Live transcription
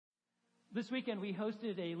This weekend we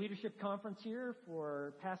hosted a leadership conference here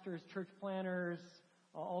for pastors, church planners,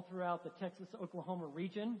 all throughout the Texas-Oklahoma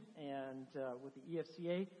region and with the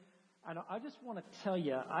EFCA. And I just want to tell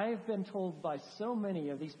you, I've been told by so many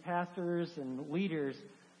of these pastors and leaders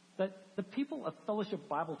that the people of Fellowship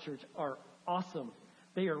Bible Church are awesome.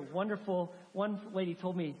 They are wonderful. One lady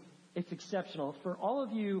told me it's exceptional. For all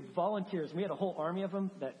of you volunteers, we had a whole army of them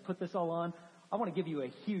that put this all on. I want to give you a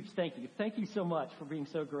huge thank you. Thank you so much for being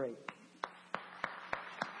so great.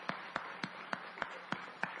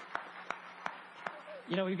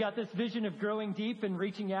 You know, we've got this vision of growing deep and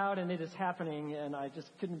reaching out, and it is happening, and I just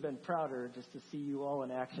couldn't have been prouder just to see you all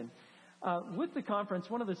in action. With the conference,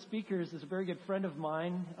 one of the speakers is a very good friend of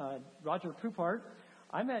mine, Roger Poupart.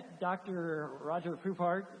 I met Dr. Roger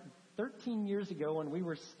Poupart 13 years ago when we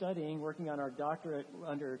were studying, working on our doctorate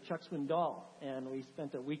under Chuck Swindoll, and we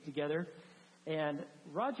spent a week together. And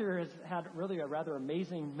Roger has had really a rather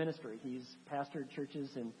amazing ministry. He's pastored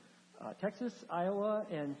churches in Texas, Iowa,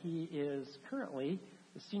 and he is currently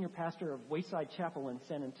the senior pastor of Wayside Chapel in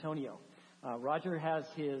San Antonio. Roger has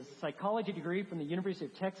his psychology degree from the University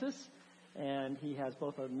of Texas, and he has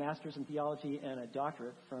both a master's in theology and a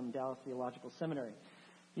doctorate from Dallas Theological Seminary.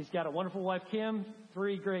 He's got a wonderful wife, Kim,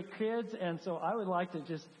 3 great kids, and so I would like to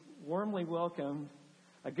just warmly welcome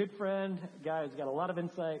a good friend, a guy who's got a lot of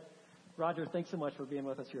insight. Roger, thanks so much for being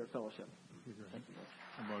with us here at Fellowship. Thank you.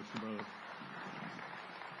 How about you, brother?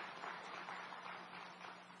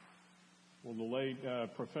 Well, the late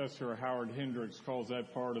Professor Howard Hendricks calls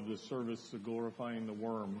that part of the service glorifying the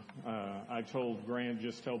worm. I told Grant,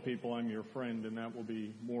 just tell people I'm your friend, and that will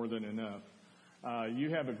be more than enough. You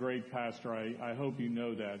have a great pastor. I hope you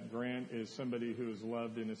know that. Grant is somebody who is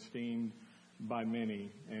loved and esteemed by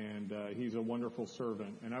many, and he's a wonderful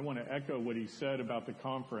servant. And I want to echo what he said about the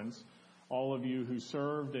conference. All of you who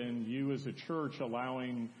served and you as a church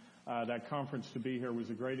allowing that conference to be here was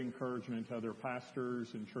a great encouragement to other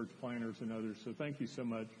pastors and church planners and others. So thank you so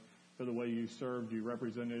much for the way you served. You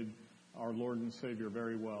represented our Lord and Savior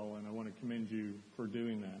very well, and I want to commend you for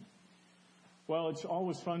doing that. Well, it's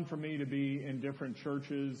always fun for me to be in different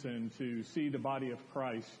churches and to see the body of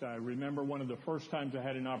Christ. I remember one of the first times I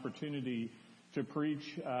had an opportunity to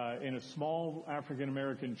preach in a small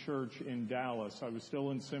African-American church in Dallas. I was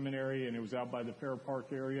still in seminary, and it was out by the Fair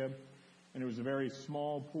Park area. And it was a very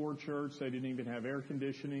small, poor church. They didn't even have air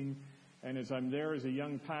conditioning. And as I'm there as a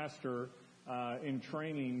young pastor in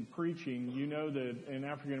training, preaching, you know that in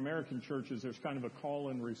African-American churches, there's kind of a call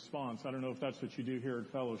and response. I don't know if that's what you do here at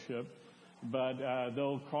Fellowship, but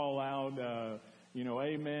they'll call out,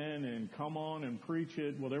 amen, and come on and preach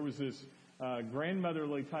it. Well, there was this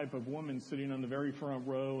grandmotherly type of woman sitting on the very front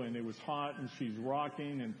row, and it was hot, and she's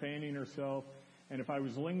rocking and fanning herself. And if I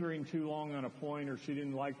was lingering too long on a point or she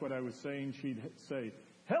didn't like what I was saying, she'd say,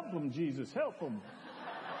 "Help them, Jesus, help them."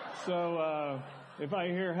 So if I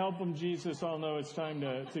hear "help them, Jesus," I'll know it's time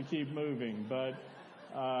to keep moving. But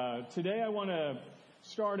today I want to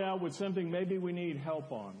start out with something maybe we need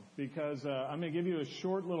help on, because I'm going to give you a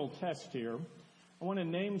short little test here. I want to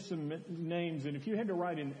name some names, and if you had to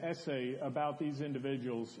write an essay about these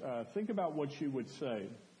individuals, think about what you would say.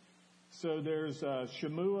 So there's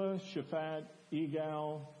Shemua, Shaphat,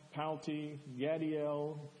 Egal, Palti,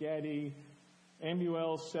 Gadiel, Gadi,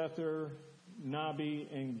 Amuel, Sether, Nabi,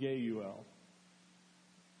 and Geuel.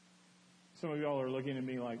 Some of y'all are looking at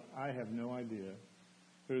me like, I have no idea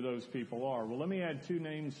who those people are. Well, let me add 2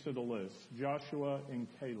 names to the list, Joshua and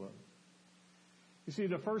Caleb. You see,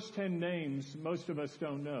 the first 10 names, most of us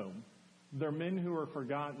don't know. They're men who are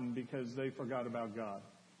forgotten because they forgot about God.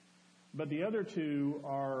 But the other 2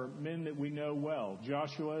 are men that we know well.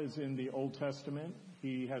 Joshua is in the Old Testament.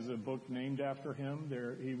 He has a book named after him.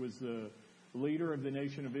 He was the leader of the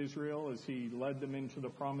nation of Israel as he led them into the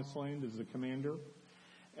Promised Land as the commander.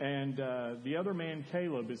 And the other man,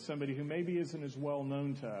 Caleb, is somebody who maybe isn't as well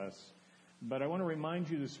known to us. But I want to remind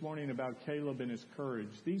you this morning about Caleb and his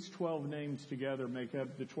courage. These 12 names together make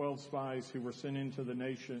up the 12 spies who were sent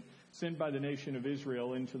by the nation of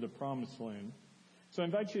Israel into the Promised Land. So I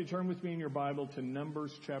invite you to turn with me in your Bible to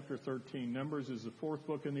Numbers chapter 13. Numbers is the 4th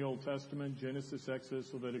book in the Old Testament, Genesis,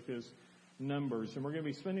 Exodus, Leviticus, Numbers. And we're going to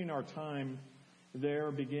be spending our time there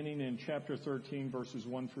beginning in chapter 13, verses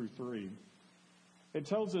 1 through 3. It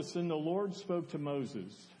tells us, "Then the Lord spoke to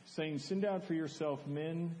Moses, saying, Send out for yourself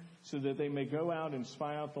men so that they may go out and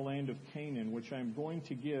spy out the land of Canaan, which I am going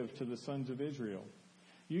to give to the sons of Israel.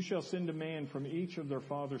 You shall send a man from each of their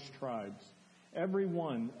fathers' tribes, every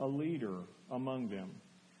one a leader among them.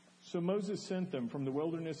 So Moses sent them from the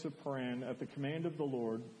wilderness of Paran at the command of the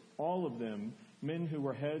Lord, all of them men who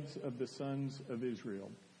were heads of the sons of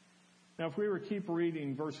Israel. Now, if we were to keep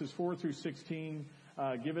reading verses 4 through 16,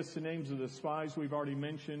 give us the names of the spies we've already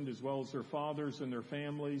mentioned, as well as their fathers and their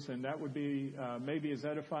families, and that would be maybe as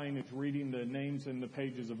edifying as reading the names in the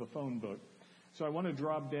pages of a phone book. So I want to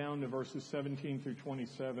drop down to verses 17 through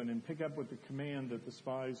 27 and pick up with the command that the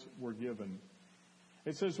spies were given.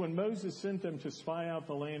 It says, when Moses sent them to spy out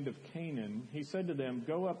the land of Canaan, he said to them,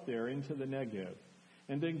 go up there into the Negev,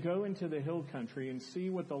 and then go into the hill country and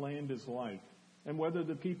see what the land is like, and whether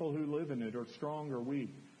the people who live in it are strong or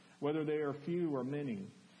weak, whether they are few or many.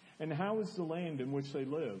 And how is the land in which they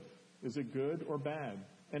live? Is it good or bad?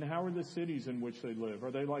 And how are the cities in which they live? Are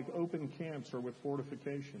they like open camps or with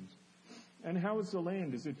fortifications? And how is the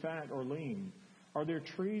land? Is it fat or lean? Are there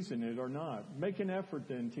trees in it or not? Make an effort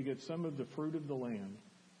then to get some of the fruit of the land.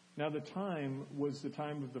 Now the time was the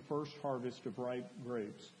time of the first harvest of ripe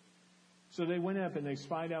grapes. So they went up and they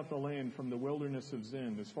spied out the land from the wilderness of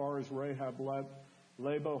Zin as far as Rehob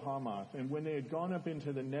Lebo Hamath. And when they had gone up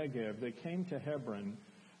into the Negev, they came to Hebron,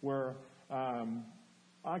 where Achiman,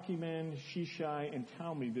 Shishai, and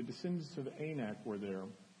Talmi, the descendants of Anak, were there.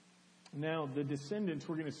 Now, the descendants,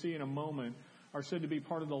 we're going to see in a moment, are said to be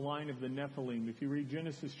part of the line of the Nephilim. If you read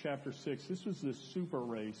Genesis chapter 6, this was the super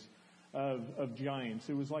race of giants.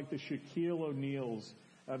 It was like the Shaquille O'Neals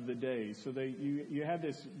of the day. So you had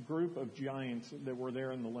this group of giants that were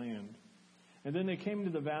there in the land. And then they came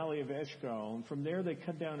to the valley of Eshcol, and from there they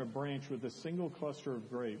cut down a branch with a single cluster of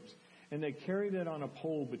grapes, and they carried it on a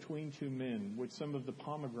pole between two men with some of the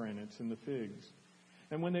pomegranates and the figs.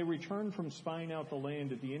 And when they returned from spying out the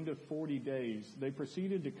land at the end of 40 days, they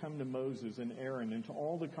proceeded to come to Moses and Aaron and to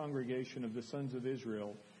all the congregation of the sons of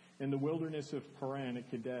Israel in the wilderness of Paran at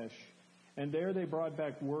Kadesh. And there they brought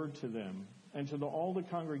back word to them and to all the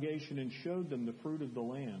congregation and showed them the fruit of the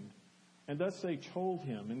land. And thus they told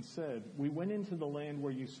him and said, we went into the land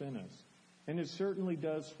where you sent us, and it certainly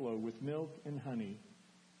does flow with milk and honey,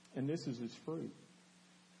 and this is its fruit.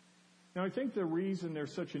 Now, I think the reason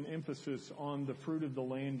there's such an emphasis on the fruit of the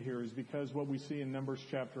land here is because what we see in Numbers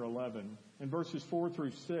chapter 11. In verses 4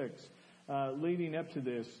 through 6, leading up to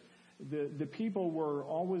this, the people were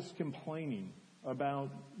always complaining about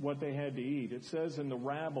what they had to eat. It says, and the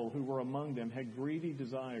rabble who were among them had greedy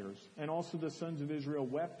desires, and also the sons of Israel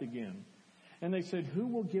wept again. And they said, who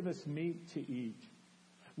will give us meat to eat?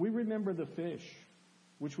 We remember the fish,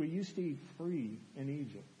 which we used to eat free in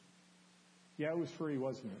Egypt. Yeah, it was free,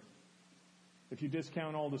 wasn't it? If you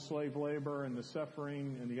discount all the slave labor and the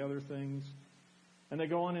suffering and the other things. And they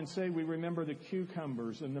go on and say, we remember the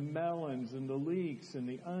cucumbers and the melons and the leeks and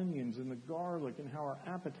the onions and the garlic and how our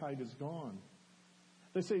appetite is gone.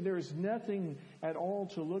 They say there is nothing at all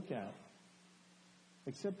to look at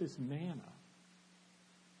except this manna.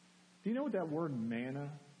 Do you know what that word manna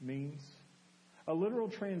means? A literal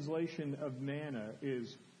translation of manna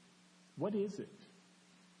is, what is it?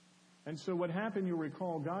 And so what happened, you'll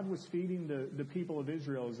recall, God was feeding the people of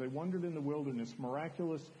Israel as they wandered in the wilderness.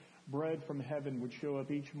 Miraculous bread from heaven would show up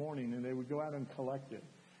each morning, and they would go out and collect it.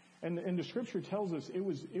 And the Scripture tells us it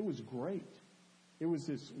was great. It was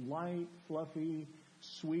this light, fluffy,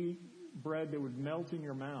 sweet bread that would melt in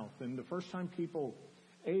your mouth. And the first time people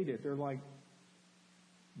ate it, they're like,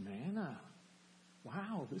 manna.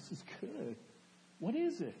 Wow, this is good. What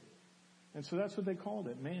is it? And so that's what they called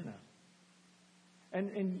it, manna.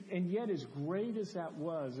 And yet, as great as that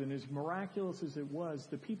was, and as miraculous as it was,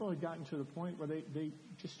 the people had gotten to the point where they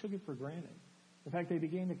just took it for granted. In fact, they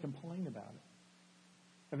began to complain about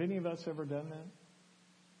it. Have any of us ever done that?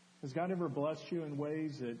 Has God ever blessed you in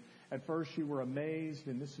ways that at first you were amazed,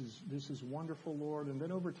 and this is wonderful, Lord, and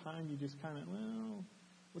then over time you just kind of, well,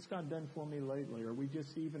 what's God done for me lately? Or we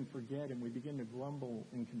just even forget and we begin to grumble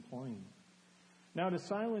and complain. Now, to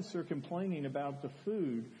silence their complaining about the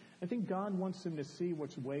food, I think God wants them to see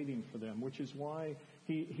what's waiting for them, which is why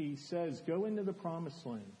he says, go into the promised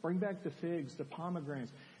land. Bring back the figs, the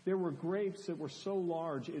pomegranates. There were grapes that were so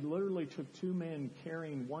large, it literally took two men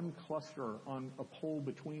carrying one cluster on a pole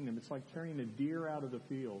between them. It's like carrying a deer out of the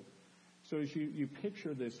field. So as you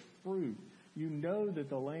picture this fruit, you know that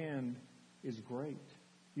the land is great.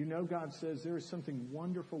 You know God says there is something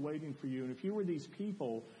wonderful waiting for you. And if you were these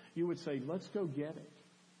people, you would say, let's go get it.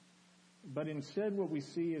 But instead what we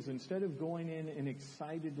see is instead of going in and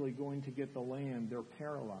excitedly going to get the land, they're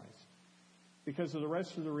paralyzed. Because of the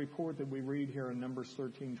rest of the report that we read here in Numbers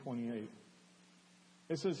 13:28.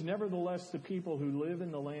 It says, nevertheless, the people who live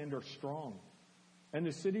in the land are strong, and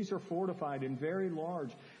the cities are fortified and very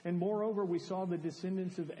large. And moreover, we saw the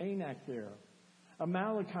descendants of Anak there.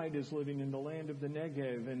 Amalekite is living in the land of the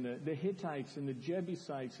Negev, and the Hittites and the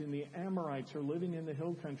Jebusites and the Amorites are living in the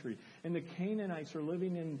hill country, and the Canaanites are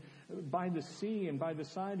living by the sea and by the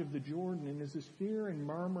side of the Jordan. And as this fear and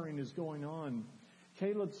murmuring is going on,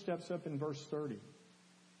 Caleb steps up in verse 30.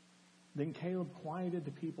 Then Caleb quieted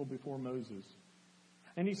the people before Moses.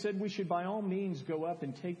 And he said, "We should by all means go up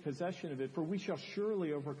and take possession of it, for we shall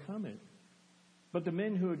surely overcome it." But the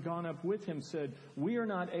men who had gone up with him said, "We are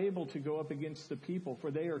not able to go up against the people,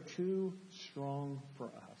 for they are too strong for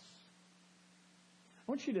us."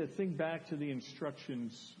 I want you to think back to the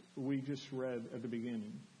instructions we just read at the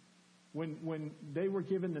beginning. When they were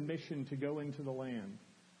given the mission to go into the land,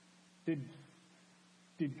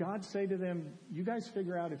 did God say to them, "You guys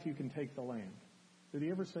figure out if you can take the land"? Did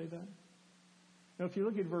he ever say that? Now, if you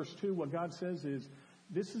look at verse 2, what God says is,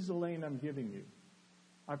 "This is the land I'm giving you.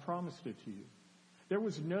 I promised it to you." There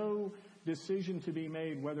was no decision to be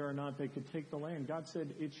made whether or not they could take the land. God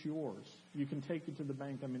said, "It's yours. You can take it to the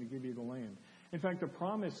bank. I'm going to give you the land." In fact, the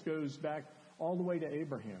promise goes back all the way to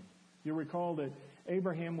Abraham. You recall that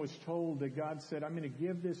Abraham was told that God said, "I'm going to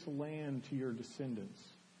give this land to your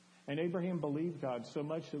descendants." And Abraham believed God so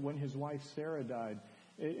much that when his wife Sarah died,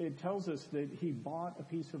 it tells us that he bought a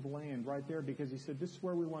piece of land right there because he said, "This is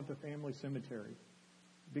where we want the family cemetery,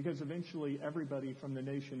 because eventually everybody from the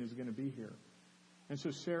nation is going to be here." And so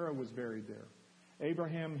Sarah was buried there.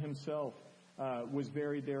 Abraham himself was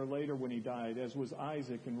buried there later when he died, as was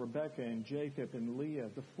Isaac and Rebekah and Jacob and Leah.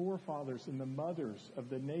 The forefathers and the mothers of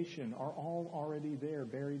the nation are all already there,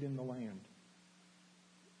 buried in the land.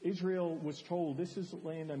 Israel was told, "This is the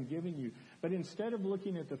land I'm giving you." But instead of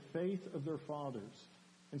looking at the faith of their fathers,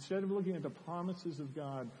 instead of looking at the promises of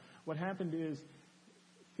God, what happened is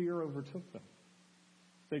fear overtook them.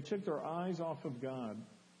 They took their eyes off of God,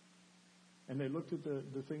 and they looked at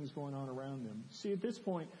the things going on around them. See, at this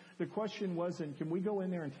point, the question wasn't, can we go in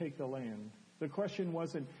there and take the land? The question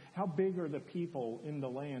wasn't, how big are the people in the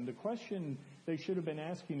land? The question they should have been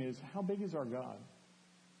asking is, how big is our God?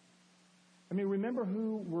 I mean, remember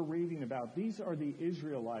who we're reading about. These are the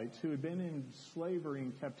Israelites who had been in slavery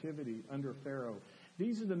and captivity under Pharaoh.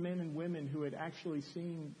 These are the men and women who had actually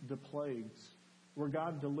seen the plagues, where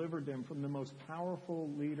God delivered them from the most powerful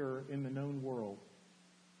leader in the known world.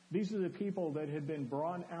 These are the people that had been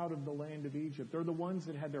brought out of the land of Egypt. They're the ones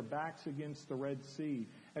that had their backs against the Red Sea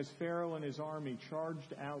as Pharaoh and his army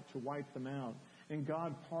charged out to wipe them out. And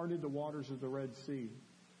God parted the waters of the Red Sea.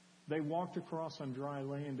 They walked across on dry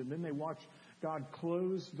land, and then they watched God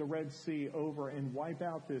close the Red Sea over and wipe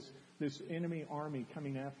out this enemy army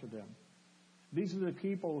coming after them. These are the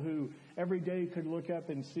people who every day could look up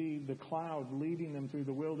and see the cloud leading them through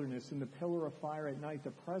the wilderness and the pillar of fire at night.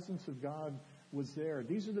 The presence of God was there.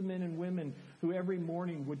 These are the men and women who every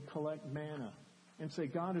morning would collect manna and say,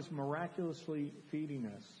 "God is miraculously feeding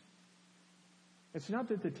us." It's not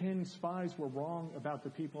that the 10 spies were wrong about the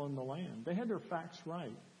people in the land. They had their facts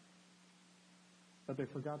right, but they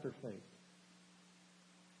forgot their faith.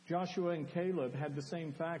 Joshua and Caleb had the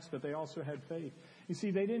same facts, but they also had faith. You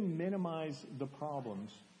see, they didn't minimize the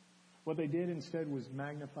problems. What they did instead was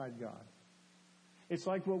magnified God. It's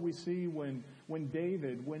like what we see when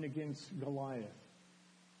David went against Goliath.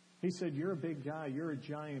 He said, "You're a big guy, you're a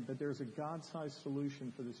giant, but there's a God-sized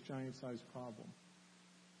solution for this giant-sized problem."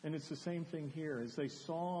 And it's the same thing here. As they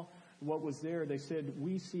saw what was there, they said,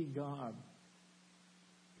 "We see God."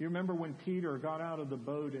 You remember when Peter got out of the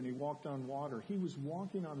boat and he walked on water? He was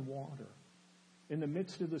walking on water in the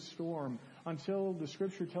midst of the storm until the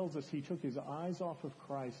Scripture tells us he took his eyes off of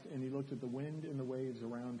Christ and he looked at the wind and the waves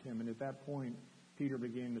around him. And at that point, Peter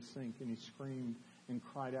began to sink and he screamed and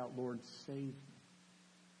cried out, "Lord, save me."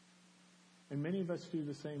 And many of us do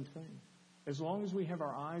the same thing. As long as we have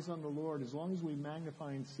our eyes on the Lord, as long as we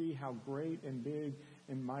magnify and see how great and big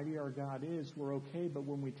and mighty our God is, we're okay. But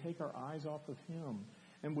when we take our eyes off of Him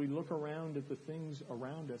and we look around at the things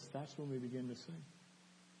around us, that's when we begin to sink.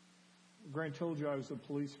 Grant told you I was a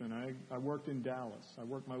policeman. I worked in Dallas. I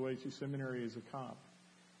worked my way through seminary as a cop.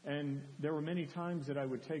 And there were many times that I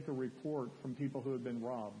would take a report from people who had been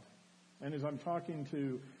robbed. And as I'm talking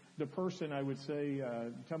to the person, I would say,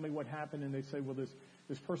 "Tell me what happened." And they'd say, "Well,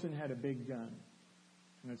 this person had a big gun."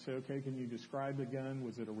 And I'd say, "Okay, can you describe the gun?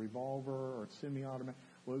 Was it a revolver or a semi-automatic?"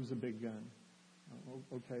 "Well, it was a big gun."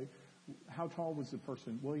 "Okay. How tall was the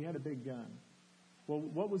person?" "Well, he had a big gun." "Well,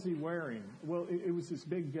 what was he wearing?" "Well, it was this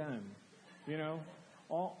big gun." You know,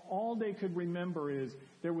 all they could remember is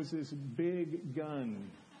there was this big gun,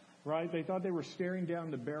 right? They thought they were staring down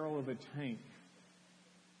the barrel of a tank.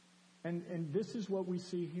 And this is what we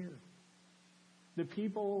see here. The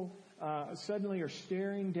people suddenly are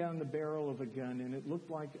staring down the barrel of a gun, and it looked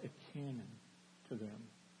like a cannon. to them.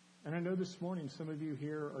 And I know this morning some of you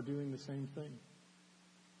here are doing the same thing.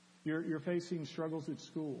 You're facing struggles at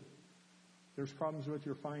school. There's problems with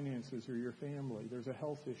your finances or your family. There's a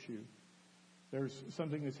health issue. There's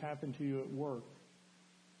something that's happened to you at work.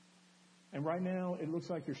 And right now, it looks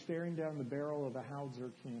like you're staring down the barrel of a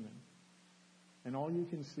howitzer cannon. And all you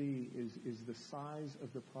can see is the size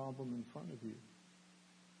of the problem in front of you.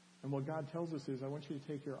 And what God tells us is, I want you to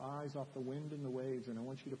take your eyes off the wind and the waves, and I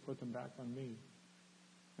want you to put them back on me.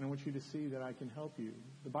 And I want you to see that I can help you.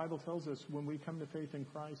 The Bible tells us when we come to faith in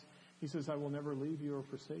Christ, He says, I will never leave you or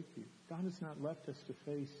forsake you. God has not left us to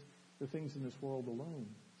face the things in this world alone.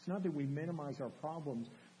 It's not that we minimize our problems.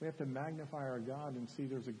 We have to magnify our God and see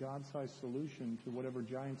there's a God-sized solution to whatever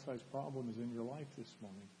giant-sized problem is in your life this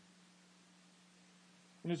morning.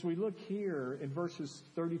 And as we look here in verses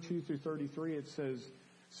 32 through 33, it says,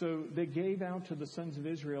 so they gave out to the sons of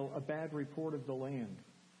Israel a bad report of the land,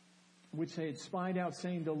 which they had spied out,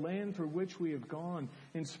 saying, the land through which we have gone,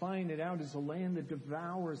 and spying it out, is a land that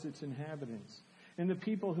devours its inhabitants. And the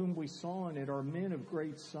people whom we saw in it are men of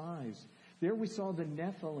great size. There we saw the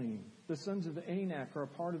Nephilim. The sons of Anak are a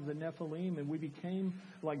part of the Nephilim, and we became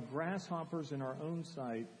like grasshoppers in our own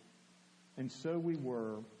sight, and so we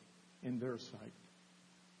were in their sight.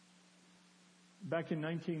 Back in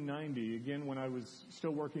 1990, again, when I was still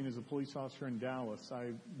working as a police officer in Dallas, I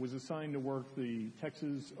was assigned to work the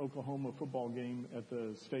Texas-Oklahoma football game at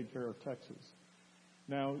the State Fair of Texas.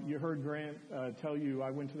 Now, you heard Grant tell you I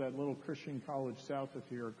went to that little Christian college south of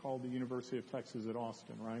here called the University of Texas at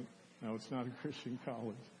Austin, right? No, it's not a Christian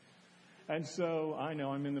college. And so I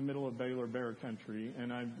know I'm in the middle of Baylor Bear country,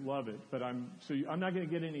 and I love it. But I'm not going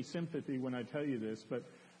to get any sympathy when I tell you this, but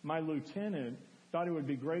my lieutenant thought it would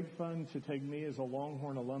be great fun to take me as a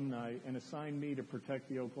Longhorn alumni and assign me to protect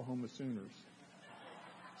the Oklahoma Sooners.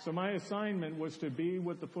 So my assignment was to be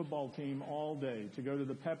with the football team all day, to go to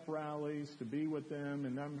the pep rallies, to be with them.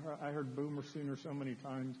 And I heard Boomer Sooner so many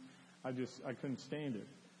times, I couldn't stand it.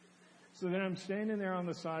 So then I'm standing there on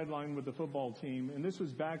the sideline with the football team, and this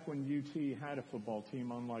was back when UT had a football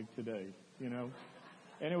team, unlike today, you know.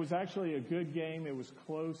 And it was actually a good game. It was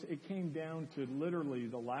close. It came down to literally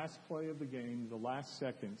the last play of the game, the last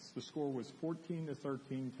seconds. The score was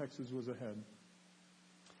 14-13. Texas was ahead.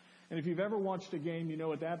 And if you've ever watched a game, you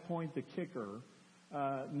know at that point the kicker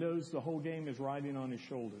knows the whole game is riding on his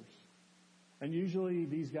shoulders. And usually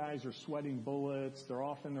these guys are sweating bullets. They're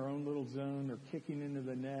off in their own little zone. They're kicking into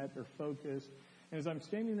the net. They're focused. And as I'm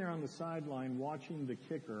standing there on the sideline watching the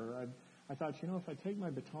kicker, I thought, you know, if I take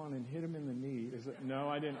my baton and hit him in the knee, no,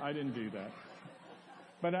 I didn't do that.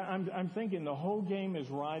 But I'm thinking the whole game is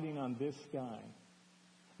riding on this guy.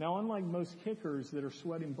 Now, unlike most kickers that are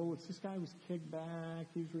sweating bullets, this guy was kicked back.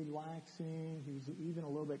 He was relaxing. He was even a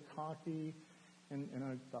little bit cocky. And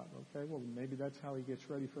I thought, okay, well, maybe that's how he gets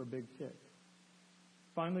ready for a big kick.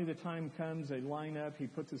 Finally, the time comes. They line up. He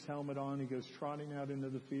puts his helmet on. He goes trotting out into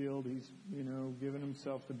the field. He's, you know, giving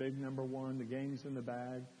himself the big number one. The game's in the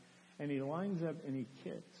bag. And he lines up and he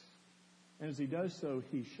kicks. And as he does so,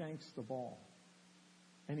 he shanks the ball.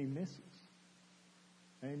 And he misses.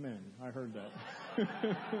 Amen. I heard that.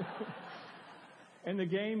 And the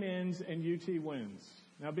game ends and UT wins.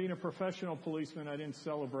 Now, being a professional policeman, I didn't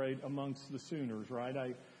celebrate amongst the Sooners, right?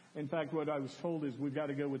 In fact, what I was told is we've got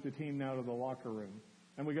to go with the team now to the locker room.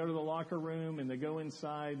 And we go to the locker room, and they go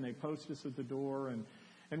inside, and they post us at the door.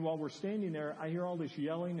 And while we're standing there, I hear all this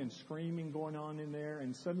yelling and screaming going on in there,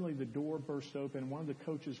 and suddenly the door bursts open, and one of the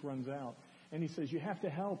coaches runs out. And he says, you have to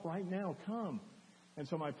help right now. Come. And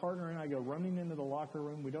so my partner and I go running into the locker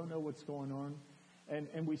room. We don't know what's going on.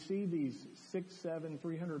 And we see these 6'7",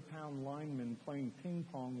 300-pound linemen playing ping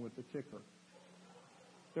pong with the kicker.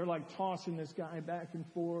 They're like tossing this guy back and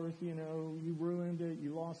forth. You know, you ruined it.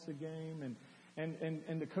 You lost the game.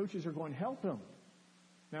 And the coaches are going, help him.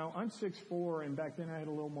 Now, I'm 6'4", and back then I had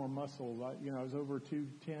a little more muscle. I was over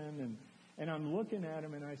 210, and I'm looking at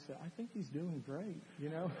him, and I said, I think he's doing great, you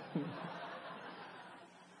know.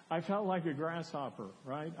 I felt like a grasshopper,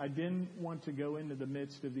 right? I didn't want to go into the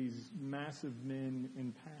midst of these massive men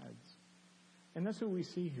in pads. And that's what we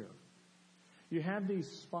see here. You have these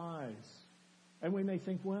spies, and we may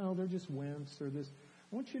think, well, they're just wimps or this.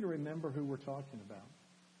 I want you to remember who we're talking about.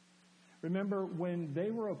 Remember, when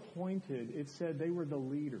they were appointed, it said they were the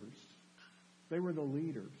leaders. They were the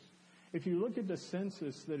leaders. If you look at the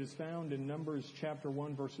census that is found in Numbers chapter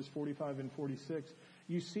 1, verses 45 and 46,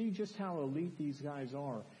 you see just how elite these guys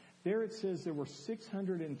are. There it says there were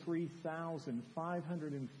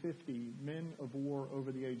 603,550 men of war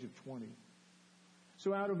over the age of 20.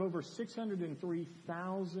 So out of over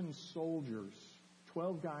 603,000 soldiers,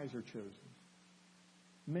 12 guys are chosen.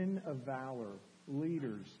 Men of valor,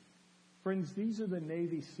 leaders. Friends, these are the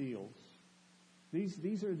Navy SEALs.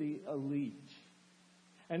 These are the elite.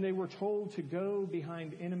 And they were told to go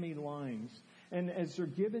behind enemy lines. And as they're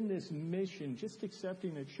given this mission, just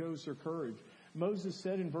accepting it shows their courage. Moses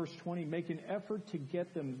said in verse 20, make an effort to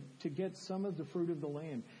get some of the fruit of the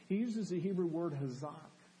land. He uses the Hebrew word hazak.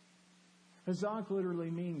 Hazak literally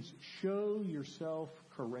means show yourself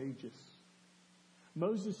courageous.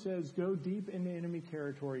 Moses says, go deep into enemy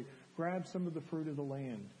territory, grab some of the fruit of the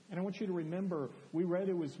land. And I want you to remember, we read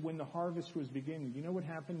it was when the harvest was beginning. You know what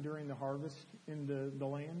happened during the harvest in the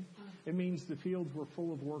land? It means the fields were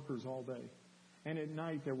full of workers all day. And at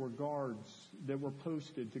night there were guards that were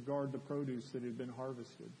posted to guard the produce that had been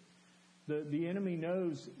harvested. The enemy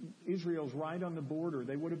knows Israel's right on the border.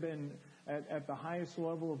 They would have been at the highest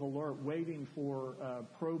level of alert, waiting for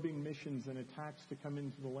probing missions and attacks to come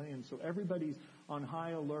into the land. So everybody's on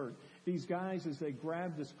high alert. These guys, as they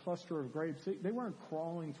grabbed this cluster of grapes, they weren't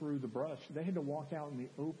crawling through the brush. They had to walk out in the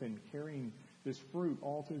open carrying this fruit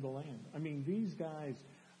all through the land. I mean, these guys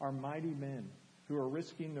are mighty men who are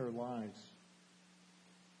risking their lives.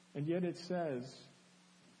 And yet it says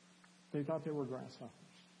they thought they were grasshoppers.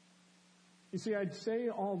 You see, I'd say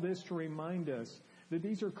all this to remind us that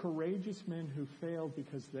these are courageous men who failed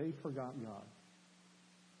because they forgot God.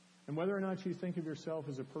 And whether or not you think of yourself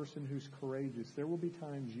as a person who's courageous, there will be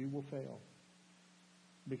times you will fail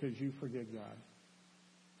because you forget God.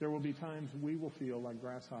 There will be times we will feel like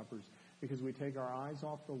grasshoppers because we take our eyes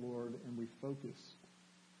off the Lord and we focus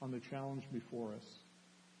on the challenge before us.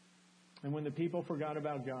 And when the people forgot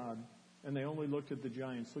about God and they only looked at the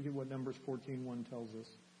giants, look at what Numbers 14:1 tells us.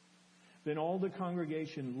 Then all the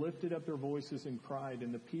congregation lifted up their voices and cried,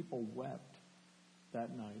 and the people wept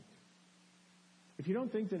that night. If you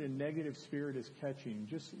don't think that a negative spirit is catching,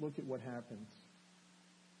 just look at what happens.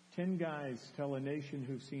 10 guys tell a nation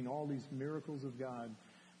who've seen all these miracles of God,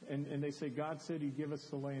 and they say, God said he'd give us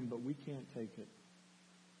the land, but we can't take it.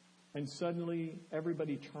 And suddenly,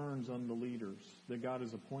 everybody turns on the leaders that God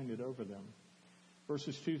has appointed over them.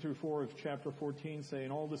 Verses 2-4 of chapter 14 say,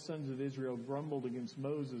 and all the sons of Israel grumbled against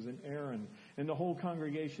Moses and Aaron, and the whole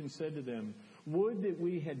congregation said to them, would that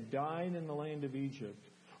we had died in the land of Egypt,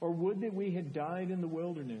 or would that we had died in the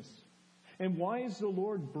wilderness. And why is the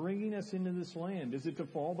Lord bringing us into this land? Is it to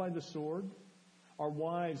fall by the sword? Our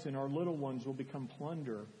wives and our little ones will become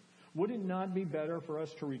plunder. Would it not be better for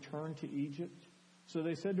us to return to Egypt? So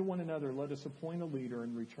they said to one another, let us appoint a leader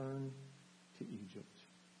and return to Egypt.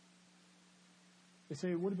 They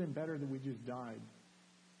say it would have been better that we just died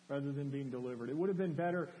rather than being delivered. It would have been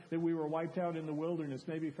better that we were wiped out in the wilderness.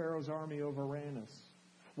 Maybe Pharaoh's army overran us.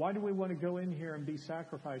 Why do we want to go in here and be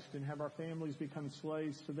sacrificed and have our families become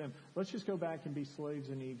slaves to them? Let's just go back and be slaves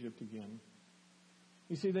in Egypt again.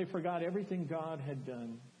 You see, they forgot everything God had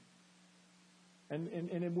done. And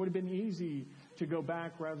it would have been easy to go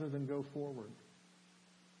back rather than go forward.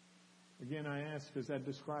 Again, I ask, does that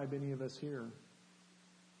describe any of us here?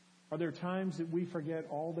 Are there times that we forget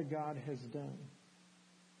all that God has done?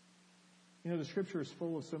 You know, the Scripture is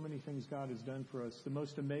full of so many things God has done for us. The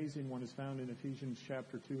most amazing one is found in Ephesians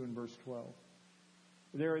chapter 2 and verse 12.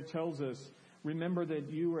 There it tells us, remember that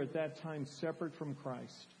you were at that time separate from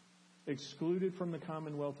Christ, excluded from the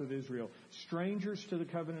commonwealth of Israel, strangers to the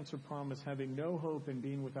covenants of promise, having no hope and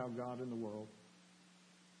being without God in the world.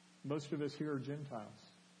 Most of us here are Gentiles,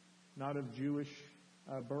 not of Jewish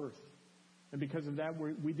birth. And because of that,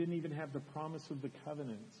 we didn't even have the promise of the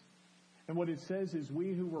covenants. And what it says is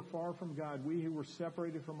we who were far from God, we who were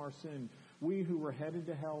separated from our sin, we who were headed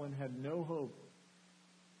to hell and had no hope,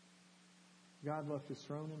 God left his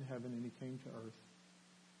throne in heaven and he came to earth.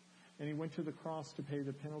 And he went to the cross to pay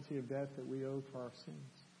the penalty of death that we owed for our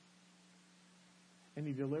sins. And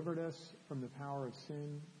he delivered us from the power of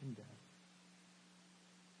sin and death.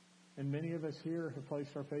 And many of us here have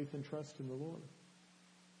placed our faith and trust in the Lord.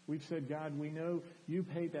 We've said, God, we know you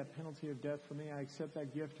paid that penalty of death for me. I accept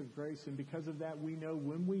that gift of grace. And because of that, we know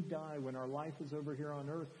when we die, when our life is over here on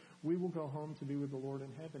earth, we will go home to be with the Lord in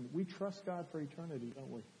heaven. We trust God for eternity,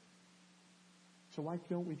 don't we? So why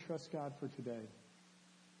don't we trust God for today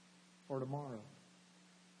or tomorrow?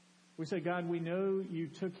 We say, God, we know you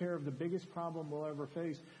took care of the biggest problem we'll ever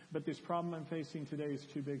face, but this problem I'm facing today is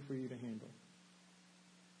too big for you to handle.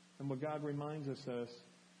 And what God reminds us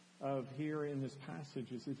of here in this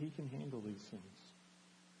passage is that he can handle these things.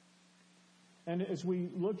 And as we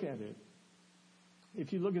look at it,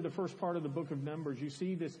 if you look at the first part of the book of Numbers, you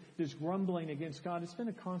see this grumbling against God. It's been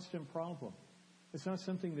a constant problem. It's not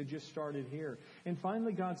something that just started here. And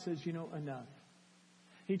finally God says, enough.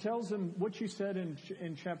 He tells them what you said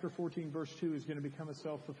in chapter 14, verse 2 is going to become a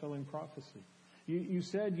self-fulfilling prophecy. You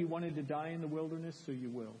said you wanted to die in the wilderness, so you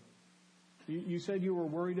will. You said you were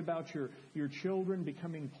worried about your children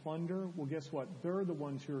becoming plunder. Well, guess what? They're the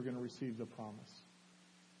ones who are going to receive the promise.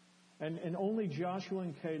 And only Joshua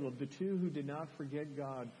and Caleb, the two who did not forget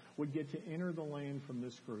God, would get to enter the land from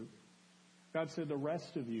this group. God said, the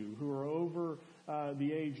rest of you who are over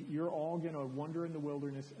the age, you're all going to wander in the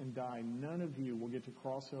wilderness and die. None of you will get to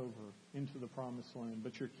cross over into the promised land.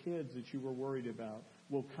 But your kids that you were worried about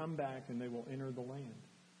will come back and they will enter the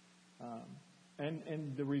land.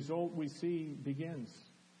 And the result we see begins.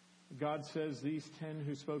 God says, these 10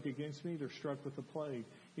 who spoke against me, they're struck with the plague.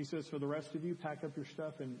 He says, for the rest of you, pack up your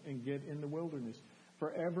stuff and get in the wilderness.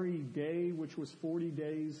 For every day, which was 40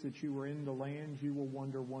 days that you were in the land, you will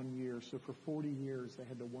wander 1 year. So for 40 years, they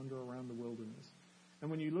had to wander around the wilderness. And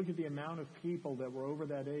when you look at the amount of people that were over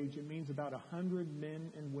that age, it means about 100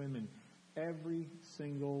 men and women every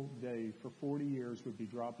single day for 40 years would be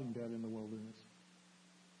dropping dead in the wilderness.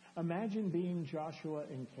 Imagine being Joshua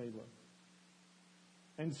and Caleb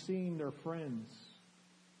and seeing their friends,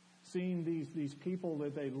 seeing these people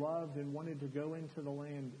that they loved and wanted to go into the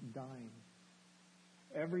land dying.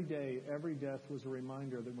 Every day, every death was a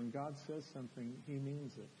reminder that when God says something, He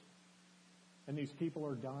means it. And these people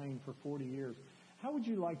are dying for 40 years. How would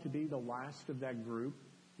you like to be the last of that group?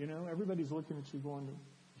 You know, everybody's looking at you going, you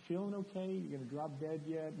feeling okay? You going to drop dead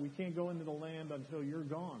yet? We can't go into the land until you're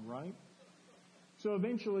gone, right? So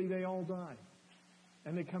eventually they all die.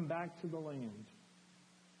 And they come back to the land.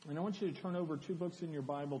 And I want you to turn over 2 books in your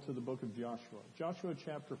Bible to the book of Joshua. Joshua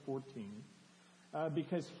chapter 14.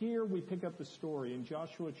 Because here we pick up the story in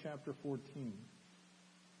Joshua chapter 14.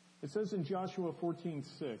 It says in Joshua 14:6,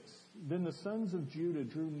 then the sons of Judah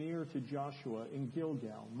drew near to Joshua in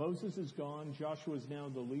Gilgal. Moses is gone. Joshua is now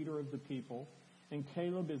the leader of the people. And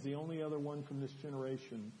Caleb is the only other one from this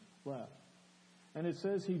generation left. And it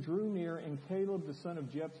says he drew near, and Caleb the son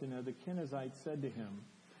of Jephunneh the Kenizzite said to him,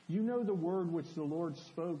 you know the word which the Lord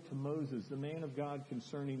spoke to Moses, the man of God,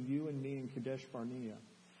 concerning you and me in Kadesh Barnea.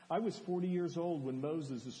 I was 40 years old when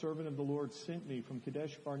Moses, the servant of the Lord, sent me from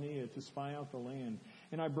Kadesh Barnea to spy out the land.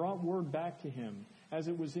 And I brought word back to him, as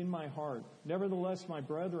it was in my heart. Nevertheless, my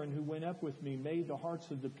brethren who went up with me made the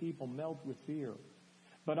hearts of the people melt with fear.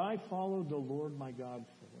 But I followed the Lord my God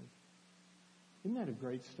fully. Isn't that a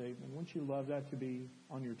great statement? Wouldn't you love that to be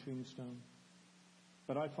on your tombstone?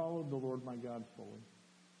 But I followed the Lord my God fully.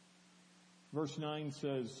 Verse 9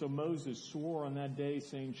 says, so Moses swore on that day,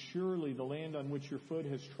 saying, surely the land on which your foot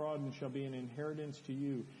has trodden shall be an inheritance to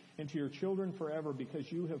you and to your children forever,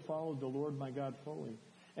 because you have followed the Lord my God fully.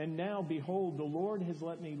 And now, behold, the Lord has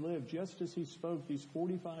let me live, just as He spoke these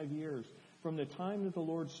 45 years, from the time that the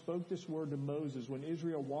Lord spoke this word to Moses, when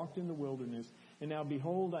Israel walked in the wilderness. And now,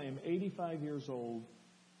 behold, I am 85 years old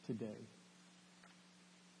today.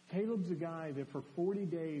 Caleb's a guy that for 40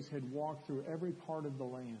 days had walked through every part of the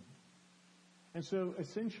land. And so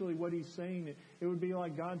essentially what he's saying, it would be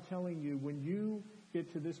like God telling you, when you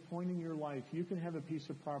get to this point in your life, you can have a piece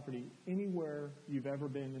of property anywhere you've ever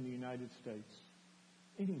been in the United States.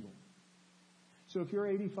 Anywhere. So if you're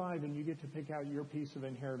 85 and you get to pick out your piece of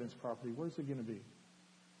inheritance property, where's it going to be?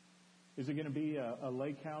 Is it going to be a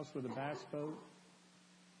lake house with a bass boat?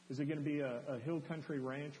 Is it going to be a hill country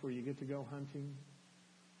ranch where you get to go hunting?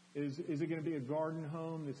 Is it going to be a garden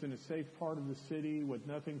home that's in a safe part of the city with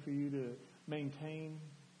nothing for you to maintain?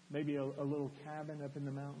 Maybe a little cabin up in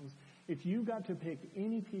the mountains? If you got to pick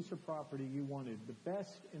any piece of property you wanted, the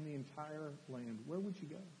best in the entire land, where would you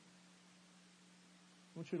go?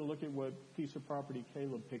 I want you to look at what piece of property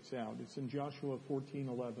Caleb picks out. It's in Joshua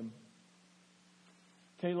 14:11.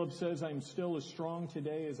 Caleb says, I am still as strong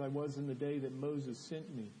today as I was in the day that Moses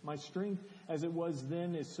sent me. My strength as it was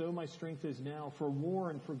then is so my strength is now, for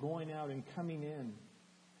war and for going out and coming in.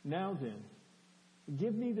 Now then,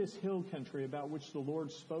 give me this hill country about which the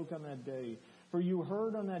Lord spoke on that day. For you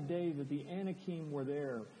heard on that day that the Anakim were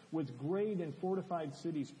there, with great and fortified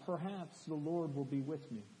cities. Perhaps the Lord will be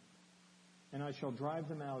with me, and I shall drive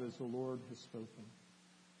them out as the Lord has spoken.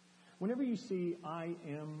 Whenever you see I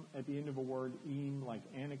am at the end of a word, im, like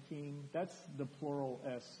Anakim, that's the plural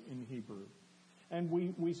S in Hebrew. And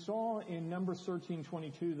we saw in Numbers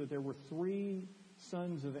 13:22 that there were 3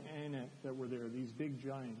 sons of Anak that were there, these big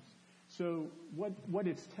giants. So what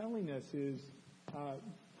it's telling us is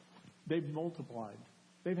they've multiplied.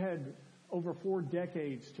 They've had over 4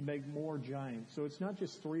 decades to make more giants. So it's not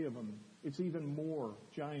just 3 of them. It's even more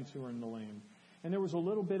giants who are in the land. And there was a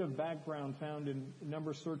little bit of background found in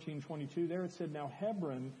Numbers 13:22. There it said, now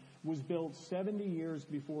Hebron was built 70 years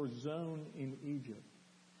before Zoan in Egypt.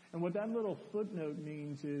 And what that little footnote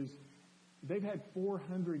means is they've had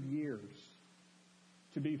 400 years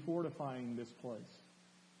to be fortifying this place.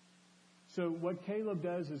 So what Caleb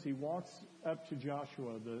does is he walks up to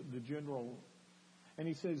Joshua, the general, and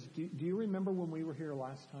he says, do you remember when we were here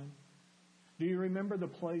last time? Do you remember the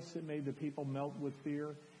place that made the people melt with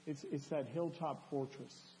fear? It's that hilltop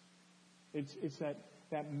fortress. It's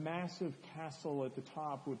that massive castle at the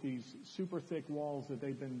top with these super thick walls that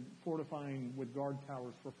they've been fortifying with guard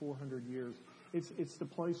towers for 400 years. It's the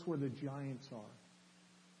place where the giants are.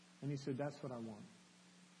 And he said, that's what I want.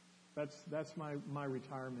 That's my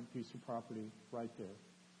retirement piece of property right there.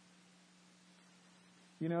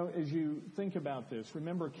 You know, as you think about this,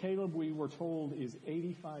 remember Caleb, we were told, is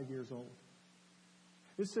 85 years old.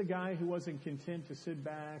 This is a guy who wasn't content to sit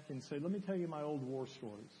back and say, let me tell you my old war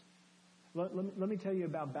stories. Let me tell you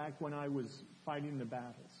about back when I was fighting the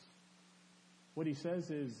battles. What he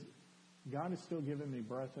says is, God is still giving me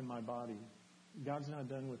breath in my body. God's not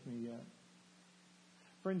done with me yet.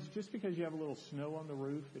 Friends, just because you have a little snow on the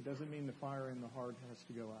roof, it doesn't mean the fire in the heart has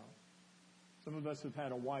to go out. Some of us have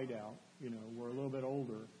had a whiteout, we're a little bit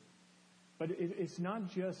older. But it's not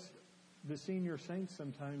just the senior saints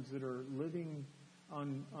sometimes that are living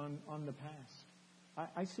on the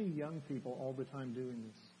past. I see young people all the time doing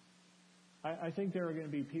this. I think there are going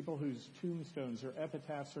to be people whose tombstones or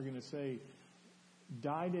epitaphs are going to say,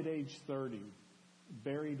 died at age 30,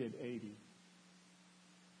 buried at 80.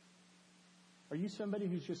 Are you somebody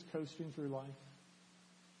who's just coasting through life?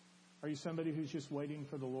 Are you somebody who's just waiting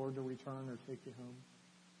for the Lord to return or take you home?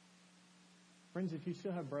 Friends, if you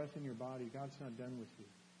still have breath in your body, God's not done with you.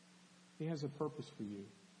 He has a purpose for you.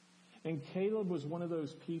 And Caleb was one of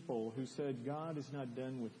those people who said, God is not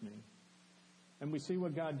done with me. And we see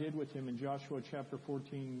what God did with him in Joshua chapter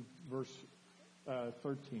 14, verse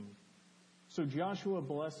 13. So Joshua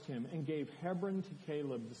blessed him and gave Hebron to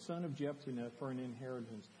Caleb, the son of Jephunneh, for an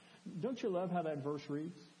inheritance. Don't you love how that verse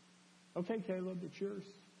reads? Okay, Caleb, it's yours.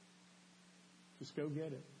 Just go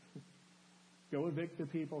get it. Go evict the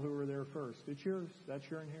people who were there first. It's yours. That's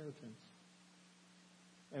your inheritance.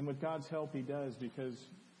 And with God's help, he does, because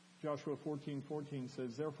Joshua 14:14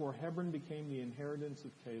 says, therefore Hebron became the inheritance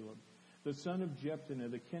of Caleb, the son of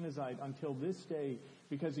Jephunneh, the Kenizzite, until this day,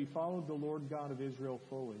 because he followed the Lord God of Israel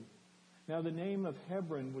fully. Now the name of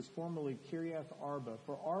Hebron was formerly Kiriath Arba,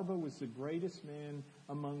 for Arba was the greatest man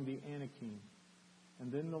among the Anakim.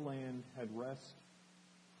 And then the land had rest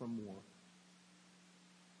from war.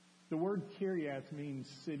 The word Kiriath means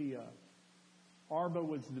city of. Arba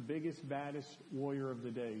was the biggest, baddest warrior of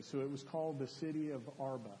the day, so it was called the city of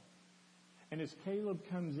Arba. And as Caleb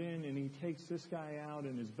comes in and he takes this guy out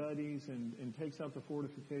and his buddies and takes out the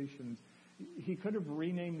fortifications, he could have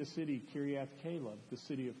renamed the city Kiriath Caleb, the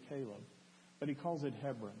city of Caleb, but he calls it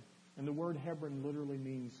Hebron. And the word Hebron literally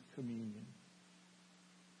means communion.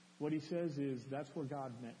 What he says is, that's where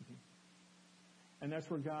God met me. And that's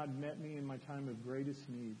where God met me in my time of greatest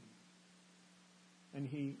need. And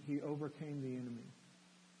he overcame the enemy.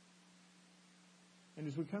 And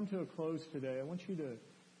as we come to a close today, I want you to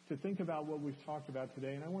think about what we've talked about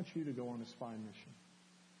today, and I want you to go on a spy mission.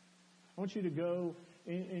 I want you to go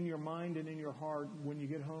in your mind and in your heart when you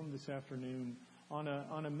get home this afternoon on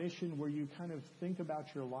a mission where you kind of think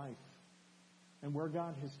about your life and where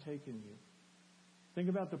God has taken you. Think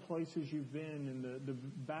about the places you've been and the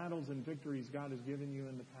battles and victories God has given you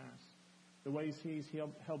in the past. The ways He's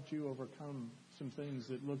helped you overcome some things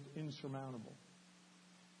that looked insurmountable.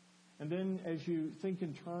 And then as you think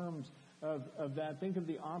in terms of that, think of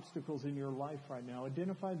the obstacles in your life right now.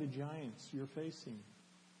 Identify the giants you're facing.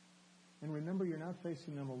 And remember, you're not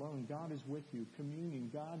facing them alone. God is with you. Communing.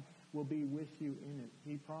 God will be with you in it.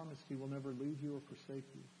 He promised He will never leave you or forsake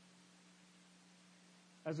you.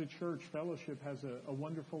 As a church, Fellowship has a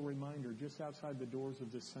wonderful reminder just outside the doors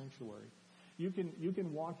of this sanctuary. You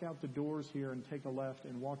can walk out the doors here and take a left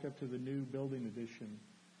and walk up to the new building addition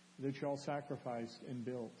that y'all sacrificed and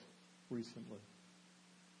built recently.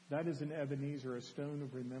 That is an Ebenezer, a stone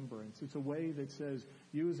of remembrance. It's a way that says,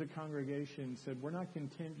 you as a congregation said, we're not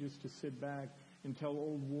content just to sit back and tell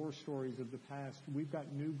old war stories of the past. We've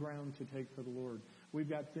got new ground to take for the Lord. We've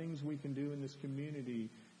got things we can do in this community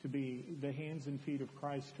to be the hands and feet of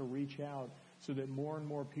Christ, to reach out so that more and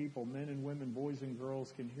more people, men and women, boys and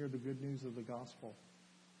girls, can hear the good news of the gospel.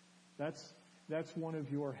 That's one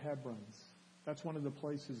of your Hebrons. That's one of the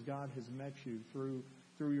places God has met you through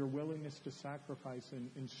your willingness to sacrifice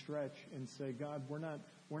and stretch and say, God, we're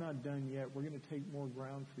not done yet. We're going to take more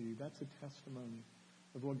ground for you. That's a testimony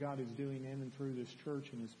of what God is doing in and through this church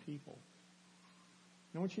and His people.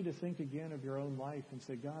 And I want you to think again of your own life and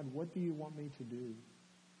say, God, what do you want me to do?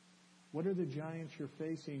 What are the giants you're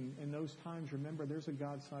facing? In those times, remember, there's a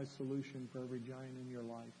God-sized solution for every giant in your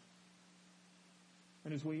life.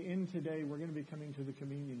 And as we end today, we're going to be coming to the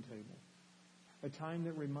communion table, a time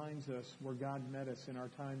that reminds us where God met us in our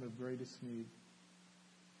time of greatest need.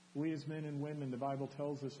 We as men and women, the Bible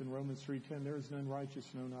tells us in Romans 3:10, there is none righteous,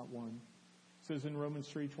 no, not one. It says in Romans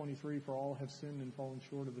 3:23, for all have sinned and fallen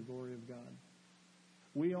short of the glory of God.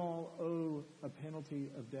 We all owe a penalty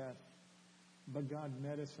of death, but God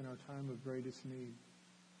met us in our time of greatest need.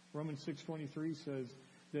 Romans 6:23 says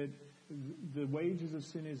that the wages of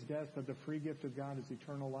sin is death, but the free gift of God is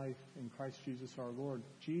eternal life in Christ Jesus our Lord.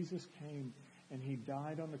 Jesus came and He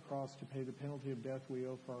died on the cross to pay the penalty of death we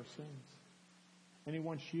owe for our sins. And He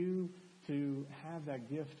wants you to have that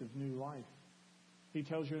gift of new life. He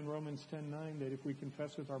tells you in Romans 10:9 that if we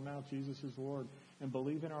confess with our mouth Jesus is Lord and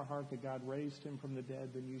believe in our heart that God raised Him from the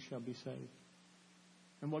dead, then you shall be saved.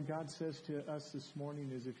 And what God says to us this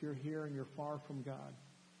morning is if you're here and you're far from God,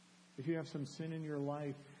 if you have some sin in your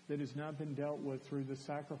life that has not been dealt with through the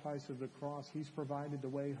sacrifice of the cross, He's provided the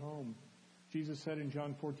way home. Jesus said in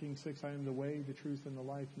John 14:6, I am the way, the truth, and the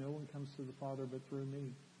life. No one comes to the Father but through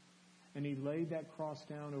me. And He laid that cross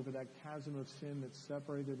down over that chasm of sin that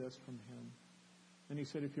separated us from Him. And He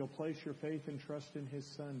said, if you'll place your faith and trust in His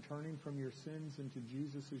Son, turning from your sins into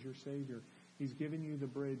Jesus as your Savior, He's given you the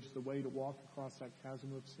bridge, the way to walk across that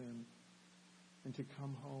chasm of sin and to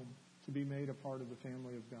come home, to be made a part of the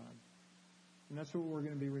family of God. And that's what we're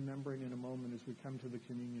going to be remembering in a moment as we come to the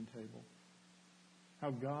communion table.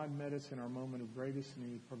 How God met us in our moment of greatest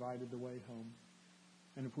need, provided the way home.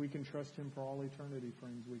 And if we can trust Him for all eternity,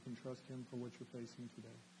 friends, we can trust Him for what you're facing today.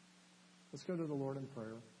 Let's go to the Lord in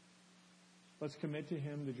prayer. Let's commit to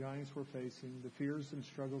Him the giants we're facing, the fears and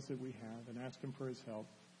struggles that we have, and ask Him for His help.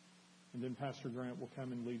 And then Pastor Grant will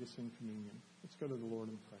come and lead us in communion. Let's go to the Lord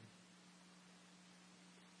and pray.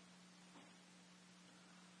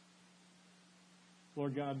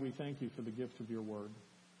 Lord God, we thank You for the gift of Your Word.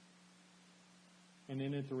 And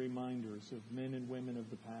in it the reminders of men and women of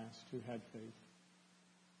the past who had faith.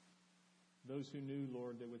 Those who knew,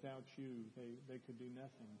 Lord, that without You they could do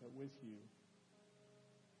nothing, but with You,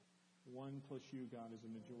 1 plus You, God, is a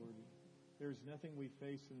majority. There's nothing we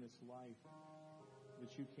face in this life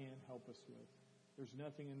that You can't help us with. There's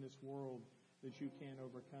nothing in this world that You can't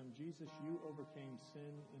overcome. Jesus, You overcame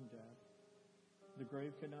sin and death. The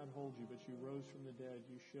grave could not hold You, but You rose from the dead.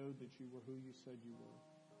 You showed that You were who You said You were.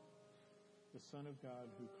 The Son of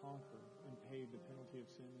God who conquered and paid the penalty of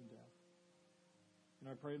sin and death. And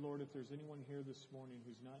I pray, Lord, if there's anyone here this morning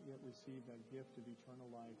who's not yet received that gift of eternal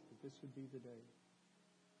life, that this would be the day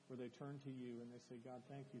where they turn to You and they say, God,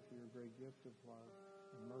 thank You for Your great gift of love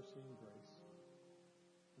and mercy and grace.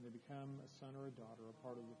 And they become a son or a daughter, a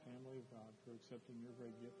part of the family of God through accepting Your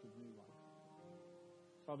great gift of new life.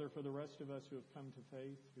 Father, for the rest of us who have come to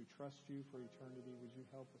faith, who trust You for eternity, would You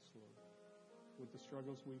help us, Lord, with the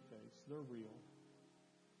struggles we face. They're real.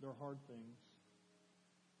 They're hard things.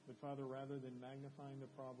 But Father, rather than magnifying the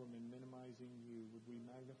problem and minimizing You, would we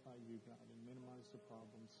magnify You, God, and minimize the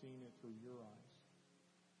problem, seeing it through Your eyes.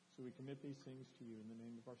 So we commit these things to You in the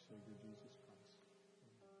name of our Savior, Jesus Christ.